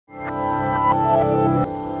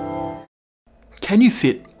Can you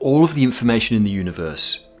fit all of the information in the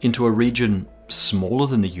universe into a region smaller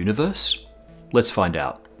than the universe? Let's find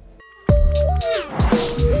out.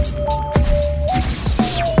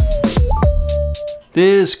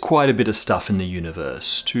 There's quite a bit of stuff in the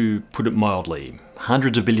universe, to put it mildly.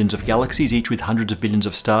 Hundreds of billions of galaxies, each with hundreds of billions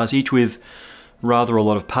of stars, each with rather a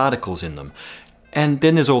lot of particles in them. And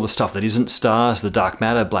then there's all the stuff that isn't stars, the dark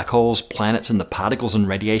matter, black holes, planets, and the particles and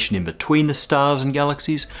radiation in between the stars and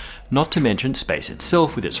galaxies. Not to mention space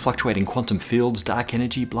itself with its fluctuating quantum fields, dark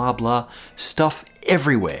energy, blah blah, stuff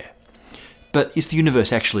everywhere. But is the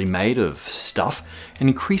universe actually made of stuff? An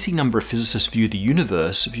increasing number of physicists view the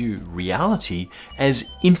universe, view reality, as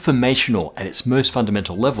informational at its most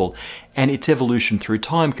fundamental level, and its evolution through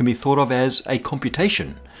time can be thought of as a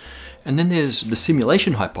computation. And then there's the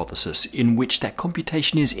simulation hypothesis, in which that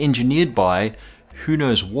computation is engineered by who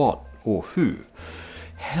knows what or who.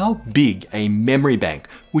 How big a memory bank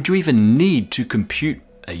would you even need to compute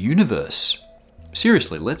a universe?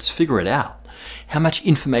 Seriously, let's figure it out. How much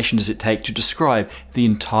information does it take to describe the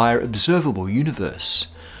entire observable universe?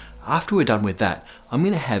 After we're done with that, I'm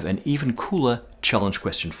going to have an even cooler challenge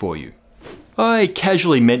question for you. I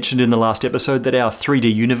casually mentioned in the last episode that our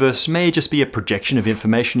 3D universe may just be a projection of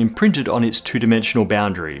information imprinted on its two-dimensional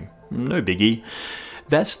boundary. No biggie.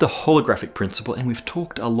 That's the holographic principle, and we've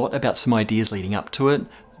talked a lot about some ideas leading up to it.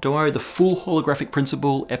 Don't worry, the full holographic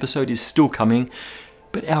principle episode is still coming,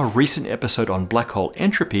 but our recent episode on black hole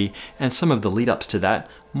entropy and some of the lead-ups to that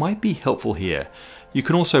might be helpful here. You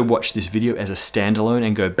can also watch this video as a standalone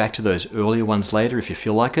and go back to those earlier ones later if you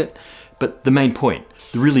feel like it. But the main point,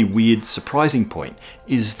 the really weird, surprising point,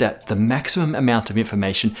 is that the maximum amount of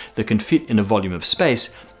information that can fit in a volume of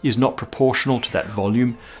space is not proportional to that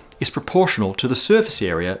volume, it's proportional to the surface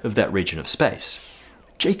area of that region of space.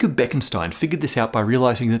 Jacob Bekenstein figured this out by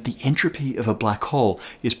realizing that the entropy of a black hole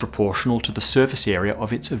is proportional to the surface area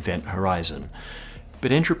of its event horizon.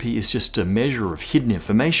 But entropy is just a measure of hidden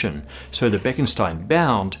information, so the Bekenstein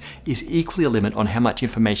bound is equally a limit on how much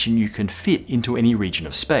information you can fit into any region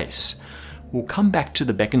of space. We'll come back to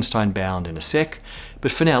the Bekenstein bound in a sec,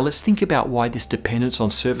 but for now let's think about why this dependence on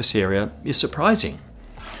surface area is surprising.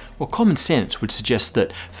 Well, common sense would suggest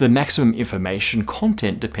that the maximum information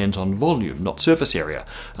content depends on volume, not surface area.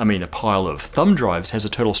 I mean, a pile of thumb drives has a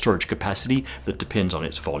total storage capacity that depends on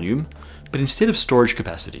its volume. But instead of storage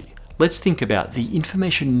capacity, let's think about the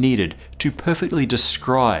information needed to perfectly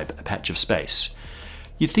describe a patch of space.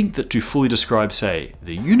 You'd think that to fully describe, say,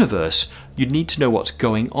 the universe, you'd need to know what's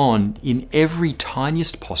going on in every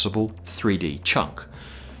tiniest possible 3D chunk.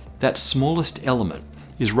 That smallest element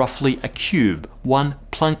is roughly a cube, 1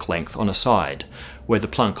 Planck length on a side, where the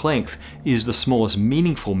Planck length is the smallest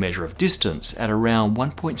meaningful measure of distance at around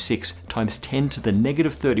 1.6 times 10 to the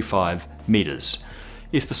negative 35 meters.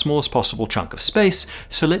 It's the smallest possible chunk of space,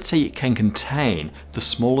 so let's say it can contain the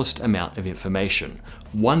smallest amount of information,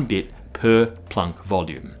 1 bit per Planck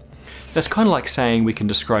volume. That's kind of like saying we can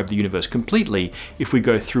describe the universe completely if we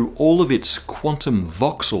go through all of its quantum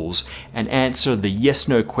voxels and answer the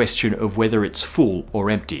yes-no question of whether it's full or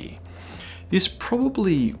empty. This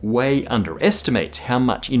probably way underestimates how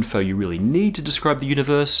much info you really need to describe the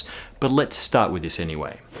universe, but let's start with this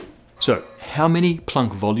anyway. So, how many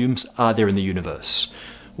Planck volumes are there in the universe?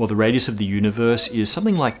 Well, the radius of the universe is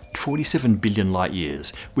something like 47 billion light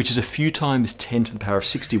years, which is a few times 10 to the power of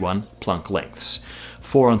 61 Planck lengths.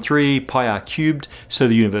 4 on 3 pi r cubed, so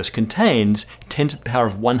the universe contains 10 to the power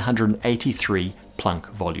of 183 Planck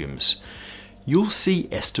volumes. You'll see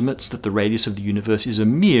estimates that the radius of the universe is a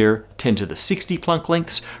mere 10 to the 60 Planck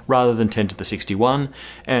lengths rather than 10 to the 61,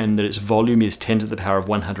 and that its volume is 10 to the power of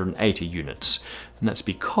 180 units. And that's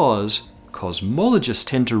because cosmologists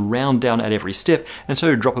tend to round down at every step and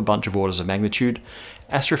so drop a bunch of orders of magnitude.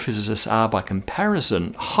 Astrophysicists are, by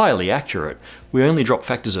comparison, highly accurate. We only drop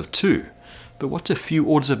factors of 2. But what's a few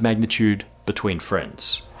orders of magnitude between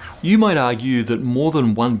friends? You might argue that more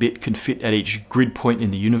than 1 bit can fit at each grid point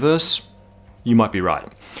in the universe. You might be right.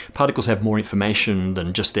 Particles have more information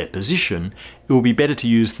than just their position. It will be better to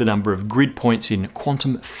use the number of grid points in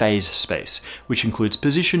quantum phase space, which includes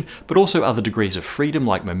position, but also other degrees of freedom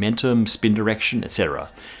like momentum, spin direction,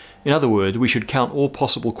 etc. In other words, we should count all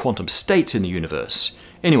possible quantum states in the universe.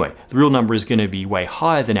 Anyway, the real number is going to be way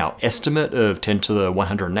higher than our estimate of 10 to the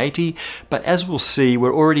 180, but as we'll see,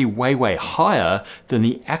 we're already way higher than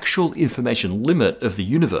the actual information limit of the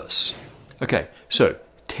universe. Okay, so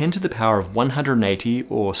 10 to the power of 180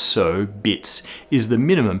 or so bits is the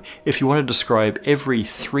minimum if you want to describe every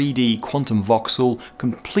 3D quantum voxel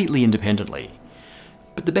completely independently.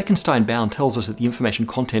 But the Bekenstein bound tells us that the information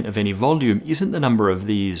content of any volume isn't the number of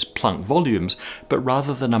these Planck volumes, but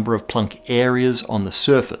rather the number of Planck areas on the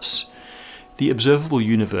surface. The observable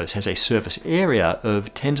universe has a surface area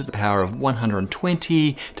of 10 to the power of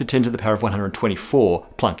 120 to 10 to the power of 124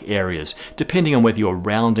 Planck areas, depending on whether you're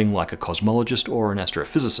rounding like a cosmologist or an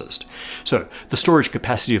astrophysicist. So the storage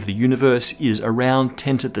capacity of the universe is around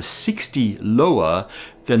 10 to the 60 lower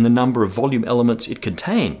than the number of volume elements it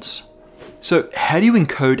contains. So how do you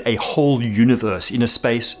encode a whole universe in a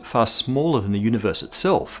space far smaller than the universe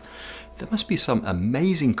itself? There must be some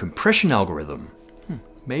amazing compression algorithm.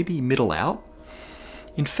 Maybe middle out?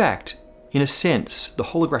 In fact, in a sense, the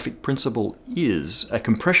holographic principle is a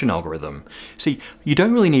compression algorithm. See, you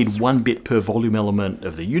don't really need 1 bit per volume element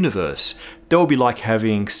of the universe. That would be like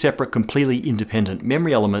having separate, completely independent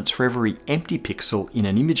memory elements for every empty pixel in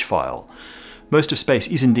an image file. Most of space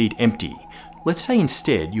is indeed empty. Let's say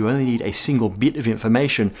instead you only need a single bit of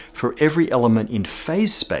information for every element in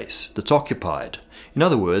phase space that's occupied. In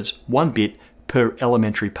other words, 1 bit per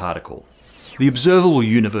elementary particle. The observable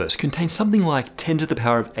universe contains something like 10 to the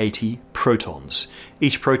power of 80 protons.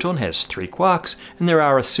 Each proton has 3 quarks, and there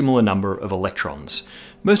are a similar number of electrons.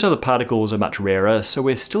 Most other particles are much rarer, so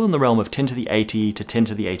we're still in the realm of 10 to the 80 to 10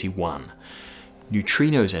 to the 81.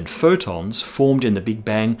 Neutrinos and photons formed in the Big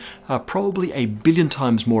Bang are probably a billion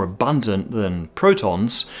times more abundant than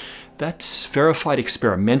protons. That's verified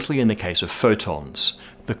experimentally in the case of photons.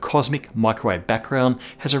 The cosmic microwave background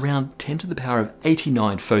has around 10 to the power of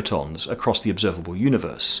 89 photons across the observable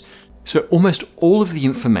universe. So almost all of the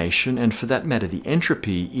information, and for that matter the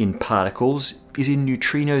entropy, in particles is in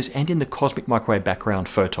neutrinos and in the cosmic microwave background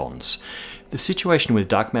photons. The situation with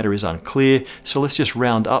dark matter is unclear, so let's just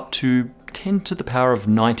round up to 10 to the power of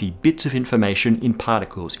 90 bits of information in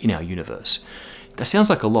particles in our universe. That sounds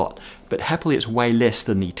like a lot, but happily it's way less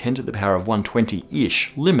than the 10 to the power of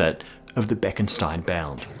 120-ish limit of the Bekenstein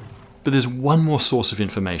bound. But there's one more source of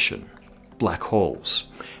information: black holes.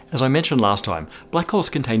 As I mentioned last time, black holes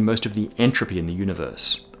contain most of the entropy in the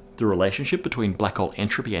universe. The relationship between black hole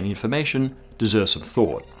entropy and information deserves some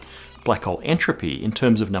thought. Black hole entropy, in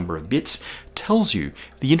terms of number of bits, tells you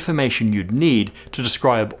the information you'd need to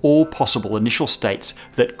describe all possible initial states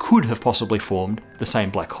that could have possibly formed the same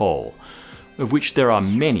black hole, of which there are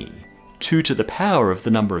many, 2 to the power of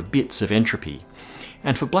the number of bits of entropy.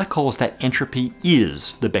 And for black holes, that entropy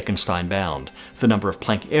is the Bekenstein bound, the number of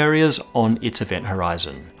Planck areas on its event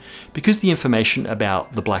horizon. Because the information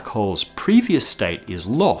about the black hole's previous state is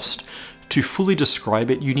lost, to fully describe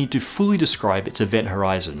it, you need to fully describe its event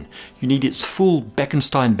horizon. You need its full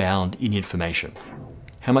Bekenstein bound in information.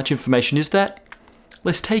 How much information is that?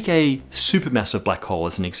 Let's take a supermassive black hole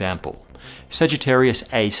as an example. Sagittarius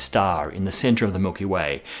A star in the center of the Milky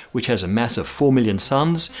Way, which has a mass of 4 million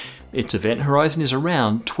suns. Its event horizon is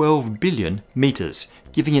around 12 billion meters,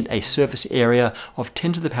 giving it a surface area of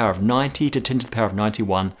 10 to the power of 90 to 10 to the power of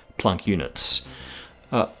 91 Planck units.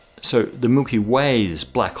 So the Milky Way's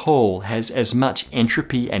black hole has as much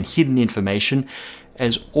entropy and hidden information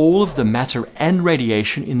as all of the matter and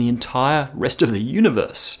radiation in the entire rest of the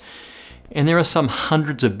universe. And there are some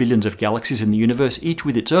hundreds of billions of galaxies in the universe, each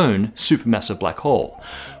with its own supermassive black hole.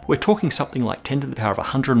 We're talking something like 10 to the power of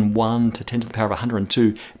 101 to 10 to the power of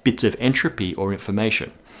 102 bits of entropy or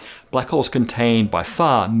information. Black holes contain by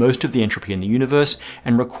far most of the entropy in the universe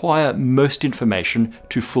and require most information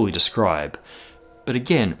to fully describe. But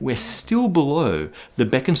again, we're still below the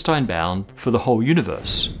Bekenstein bound for the whole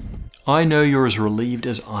universe. I know you're as relieved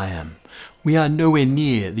as I am. We are nowhere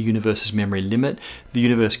near the universe's memory limit. The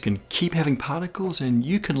universe can keep having particles, and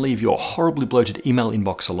you can leave your horribly bloated email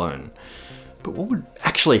inbox alone. But what would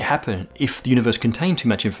actually happen if the universe contained too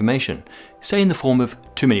much information, say in the form of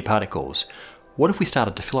too many particles? What if we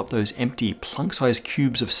started to fill up those empty Planck-sized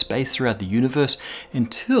cubes of space throughout the universe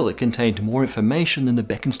until it contained more information than the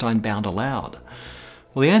Bekenstein bound allowed?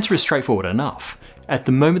 Well, the answer is straightforward enough. At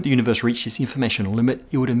the moment the universe reached its information limit,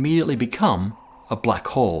 it would immediately become a black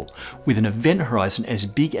hole, with an event horizon as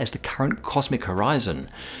big as the current cosmic horizon.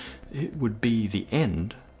 It would be the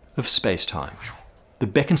end of space-time. The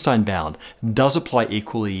Bekenstein bound does apply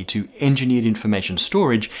equally to engineered information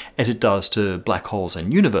storage as it does to black holes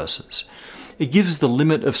and universes. It gives the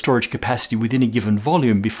limit of storage capacity within a given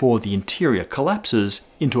volume before the interior collapses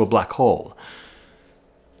into a black hole.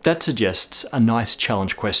 That suggests a nice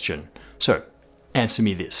challenge question. So, answer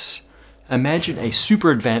me this. Imagine a super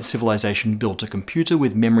advanced civilization built a computer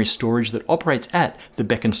with memory storage that operates at the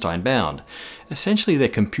Bekenstein bound. Essentially, they're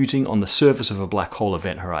computing on the surface of a black hole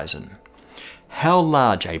event horizon. how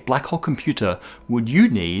large a black hole computer would you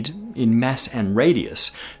need in mass and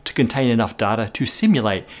radius to contain enough data to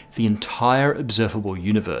simulate the entire observable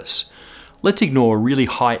universe? Let's ignore really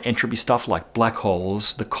high entropy stuff like black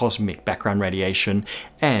holes, the cosmic background radiation,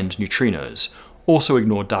 and neutrinos. Also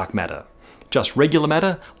ignore dark matter. Just regular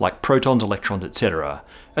matter like protons, electrons, etc.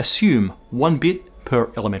 Assume 1 bit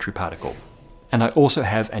per elementary particle. And I also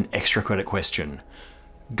have an extra credit question.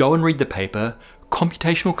 Go and read the paper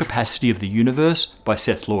Computational Capacity of the Universe by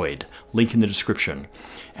Seth Lloyd, link in the description,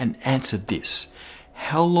 and answer this.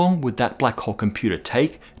 How long would that black hole computer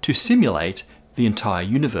take to simulate the entire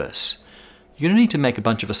universe? You're going to need to make a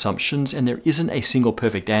bunch of assumptions and there isn't a single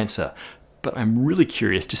perfect answer, but I'm really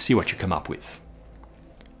curious to see what you come up with.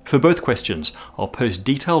 For both questions, I'll post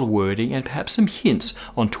detailed wording and perhaps some hints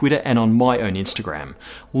on Twitter and on my own Instagram.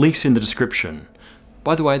 Links in the description.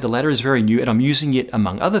 By the way, the latter is very new and I'm using it,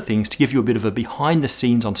 among other things, to give you a bit of a behind the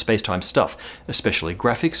scenes on space-time stuff, especially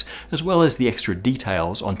graphics, as well as the extra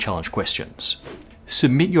details on challenge questions.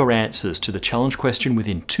 Submit your answers to the challenge question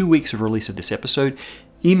within 2 weeks of release of this episode.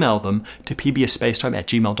 Email them to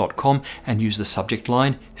pbsspacetime@gmail.com and use the subject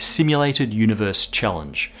line Simulated Universe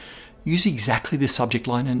Challenge. Use exactly this subject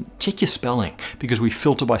line and check your spelling because we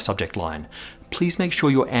filter by subject line. Please make sure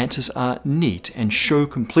your answers are neat and show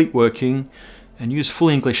complete working, and use full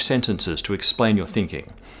English sentences to explain your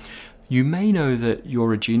thinking. You may know that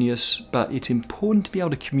you're a genius, but it's important to be able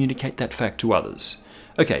to communicate that fact to others.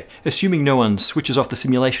 Okay, assuming no one switches off the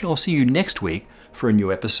simulation, I'll see you next week for a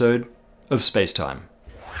new episode of Spacetime.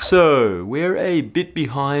 So, we're a bit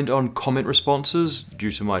behind on comment responses due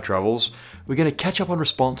to my travels. We're going to catch up on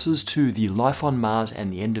responses to the Life on Mars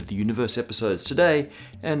and the End of the Universe episodes today,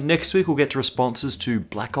 and next week we'll get to responses to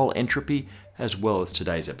black hole entropy as well as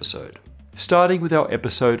today's episode. Starting with our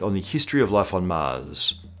episode on the history of life on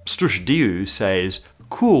Mars. Stush Diu says,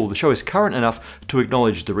 cool, the show is current enough to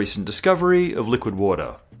acknowledge the recent discovery of liquid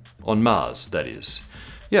water. On Mars, that is.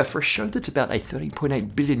 Yeah, for a show that's about a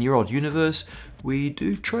 13.8 billion year old universe, we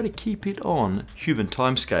do try to keep it on human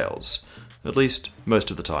timescales. At least,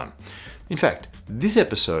 most of the time. In fact, this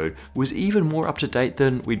episode was even more up to date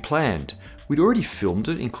than we'd planned. We'd already filmed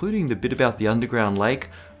it, including the bit about the underground lake,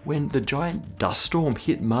 when the giant dust storm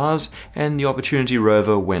hit Mars and the Opportunity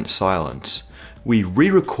rover went silent. We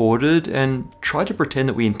re-recorded and tried to pretend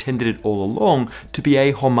that we intended it all along to be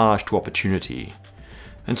a homage to Opportunity.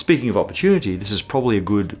 And speaking of Opportunity, this is probably a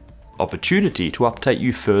good opportunity to update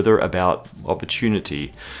you further about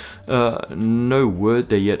Opportunity. No word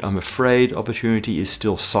there yet, I'm afraid. Opportunity is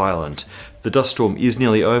still silent. The dust storm is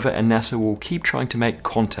nearly over and NASA will keep trying to make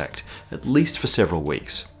contact, at least for several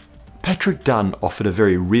weeks. Patrick Dunn offered a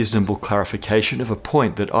very reasonable clarification of a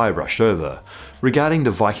point that I rushed over, regarding the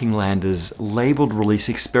Viking lander's labelled release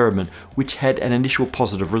experiment which had an initial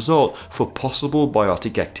positive result for possible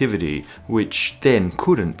biotic activity, which then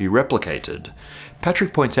couldn't be replicated.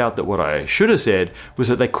 Patrick points out that what I should have said was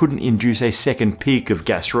that they couldn't induce a second peak of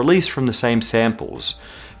gas release from the same samples.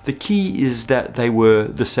 The key is that they were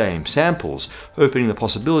the same samples, opening the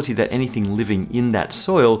possibility that anything living in that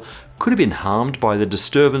soil could have been harmed by the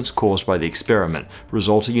disturbance caused by the experiment,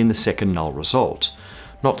 resulting in the second null result.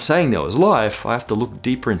 Not saying there was life, I have to look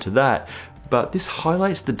deeper into that, but this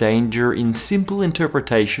highlights the danger in simple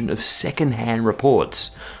interpretation of second-hand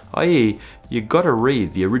reports, i.e., you gotta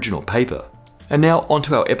read the original paper. And now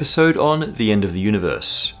onto our episode on the end of the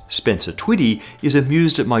universe. Spencer Twitty is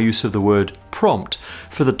amused at my use of the word prompt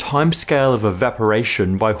for the timescale of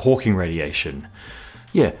evaporation by Hawking radiation.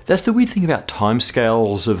 Yeah, that's the weird thing about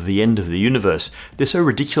timescales of the end of the universe. They're so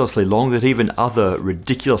ridiculously long that even other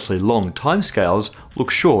ridiculously long timescales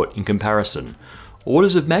look short in comparison.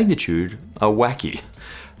 Orders of magnitude are wacky.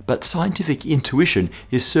 But scientific intuition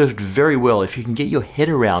is served very well if you can get your head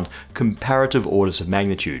around comparative orders of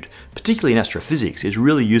magnitude. Particularly in astrophysics, it's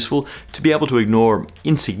really useful to be able to ignore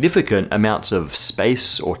insignificant amounts of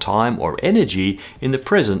space or time or energy in the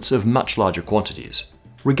presence of much larger quantities.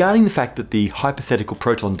 Regarding the fact that the hypothetical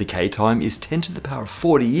proton decay time is 10 to the power of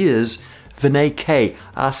 40 years, Vinay K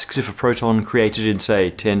asks if a proton created in, say,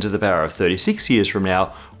 10 to the power of 36 years from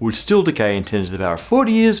now would still decay in 10 to the power of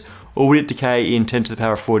 40 years, or would it decay in 10 to the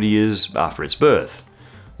power of 40 years after its birth?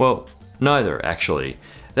 Well, neither, actually.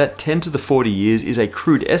 That 10 to the 40 years is a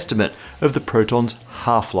crude estimate of the proton's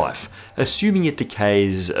half-life, assuming it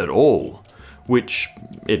decays at all, which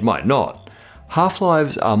it might not.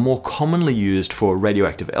 Half-lives are more commonly used for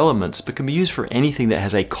radioactive elements, but can be used for anything that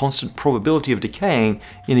has a constant probability of decaying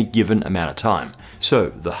in a given amount of time.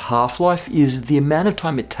 So the half-life is the amount of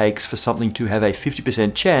time it takes for something to have a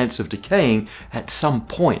 50% chance of decaying at some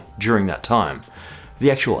point during that time. The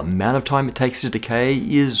actual amount of time it takes to decay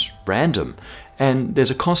is random, and there's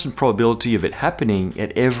a constant probability of it happening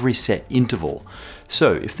at every set interval.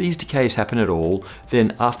 So if these decays happen at all,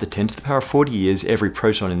 then after 10 to the power of 40 years, every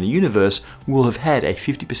proton in the universe will have had a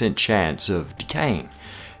 50% chance of decaying.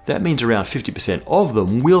 That means around 50% of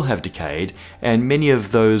them will have decayed, and many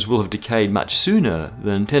of those will have decayed much sooner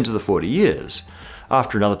than 10 to the 40 years.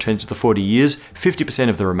 After another 10 to the 40 years, 50%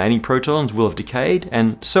 of the remaining protons will have decayed,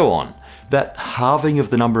 and so on. That halving of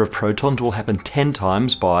the number of protons will happen 10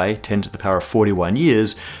 times by 10 to the power of 41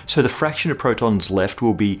 years, so the fraction of protons left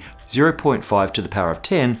will be 0.5 to the power of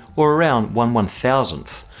 10, or around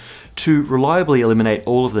 1/1000th. To reliably eliminate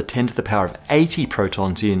all of the 10 to the power of 80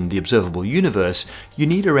 protons in the observable universe, you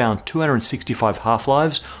need around 265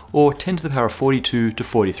 half-lives, or 10 to the power of 42 to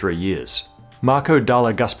 43 years. Marco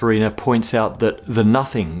Dalla Gasparina points out that the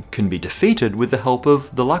nothing can be defeated with the help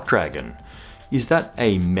of the luck dragon. Is that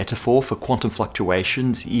a metaphor for quantum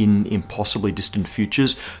fluctuations in impossibly distant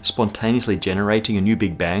futures spontaneously generating a new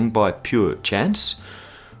Big Bang by pure chance?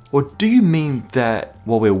 Or do you mean that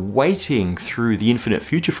while we're waiting through the infinite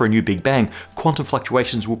future for a new Big Bang, quantum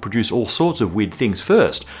fluctuations will produce all sorts of weird things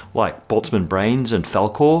first, like Boltzmann brains and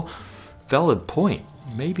Falcor? Valid point.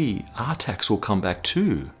 Maybe Artax will come back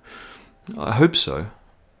too. I hope so.